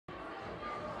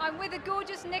I'm with the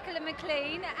gorgeous Nicola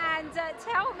Mclean, and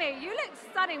tell me, you look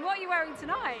stunning. What are you wearing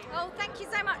tonight? Oh, thank you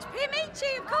so much. Pia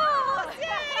Michi, of course,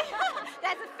 yay!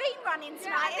 There's a theme running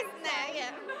tonight, isn't there?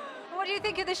 Yeah. What do you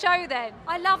think of the show then?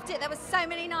 I loved it. There were so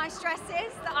many nice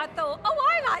dresses that I thought,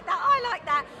 oh, I like that, I like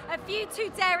that. A few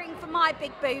too daring for my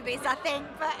big boobies, I think,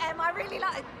 but I really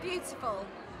like it. Beautiful.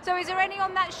 So is there any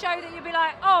on that show that you'd be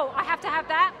like, oh, I have to have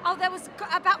that? Oh, there was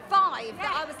about 5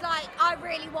 that I was like, I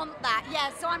really want that.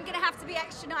 Yeah, so I'm going to have to be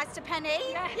extra nice to Penny.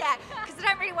 Yeah, because I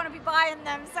don't really want to be buying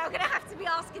them, so I'm going to have to be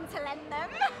asking to lend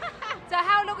them. So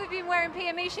how long have you been wearing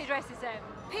Pia Michi dresses then?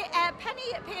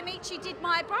 Penny at Pia Michi did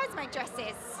my bridesmaid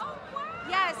dresses. Oh, wow.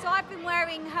 Yeah, so I've been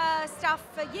wearing her stuff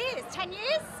for years, 10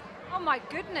 years. Oh my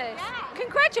goodness. Yeah.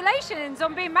 Congratulations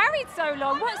on being married so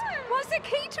long. What's the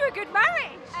key to a good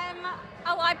marriage?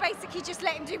 I basically just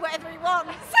let him do whatever he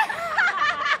wants.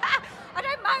 I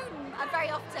don't moan very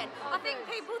often. I think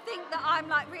people think that I'm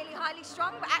like really highly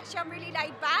strung, but actually I'm really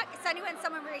laid back. It's only when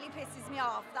someone really pisses me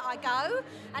off that I go,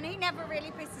 and he never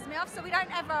really pisses me off, so we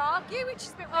don't ever argue, which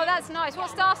is a bit weird. Oh, that's nice. What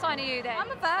star sign are you then?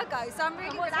 I'm a Virgo, so I'm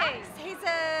really relaxed. He's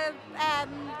a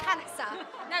Cancer.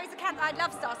 No, he's a Cancer. I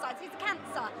love star signs. He's a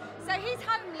Cancer. So he's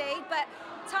homely, but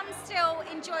Tom still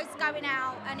enjoys going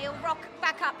out, and he'll rock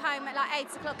back up home at like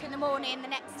 8 o'clock in the morning the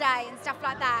next day and stuff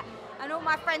like that. And all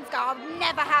my friends go, I'll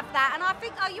never have that. And I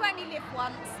think, oh, you only live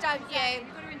once, don't you?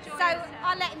 You've got to enjoy so yourself.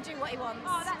 I'll let him do what he wants.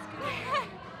 Oh, that's good.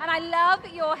 And I love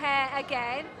your hair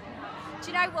again.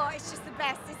 Do you know what? It's just the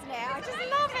best, isn't it? I just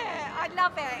love it. I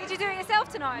love it. Did you do it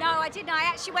yourself tonight? No, I didn't. I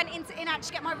actually went into Inanch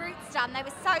to get my roots done. They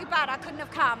were so bad I couldn't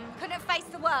have come. Couldn't have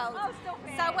faced the world. Oh, stop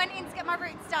it. So I went in to get my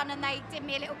roots done, and they did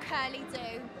me a little curly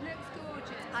do. Looks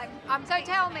gorgeous. So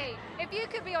tell me, if you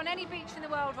could be on any beach in the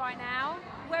world right now,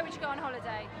 where would you go on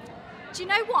holiday? Do you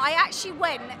know what? I actually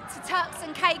went to Turks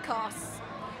and Caicos,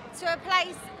 to a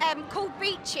place called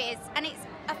Beaches, and it's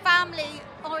a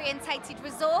family-orientated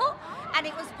resort, and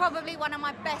it was probably one of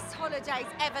my best holidays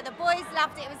ever. The boys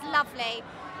loved it. It was lovely.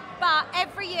 But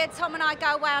every year Tom and I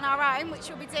go away on our own, which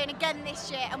we'll be doing again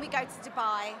this year, and we go to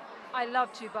Dubai. I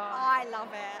love Dubai. I love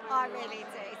it. I really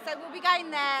do. So we'll be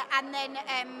going there, and then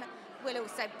we'll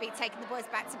also be taking the boys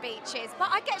back to Beaches.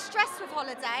 But I get stressed with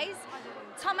holidays.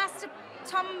 Tom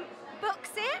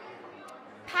books it,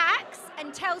 packs,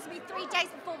 and tells me 3 days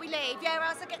before we leave. Yeah, or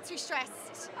else I get too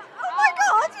stressed. Oh my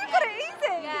God, you've got it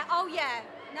easy. Yeah, oh yeah.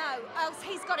 No, else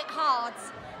he's got it hard.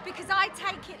 Because I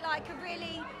take it like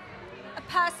a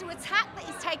personal attack that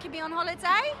he's taking me on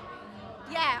holiday.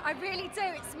 Yeah, I really do.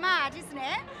 It's mad, isn't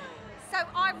it? So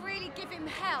I really give him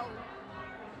hell.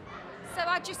 So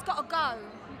I just got to go.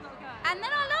 And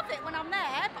then I love it when I'm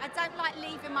there, but I don't like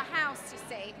leaving my house, you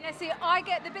see. Yeah, see,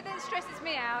 the bit that stresses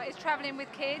me out is travelling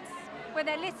with kids when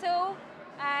they're little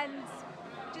and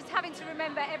just having to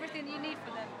remember everything that you need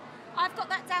for them. I've got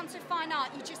that down to a fine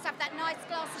art. You just have that nice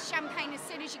glass of champagne as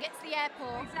soon as you get to the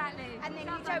airport. Exactly. And then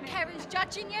you don't care who's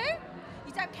judging you.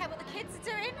 You don't care what the kids are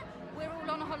doing. We're all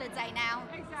on a holiday now.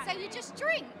 Exactly. So you just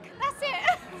drink. That's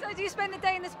it. So do you spend the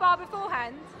day in the spa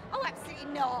beforehand? Oh,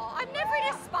 absolutely not. I'm never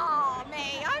in a spa,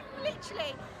 me. I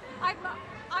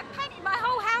painted my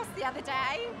whole house the other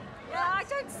day. Yeah, I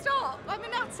don't stop. I'm a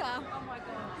nutter. Oh my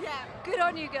God. Yeah. Good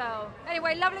on you, girl.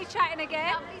 Anyway, lovely chatting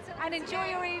again. Lovely to and enjoy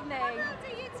your evening. I will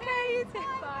do, you too. Okay, you too.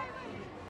 Bye. Bye.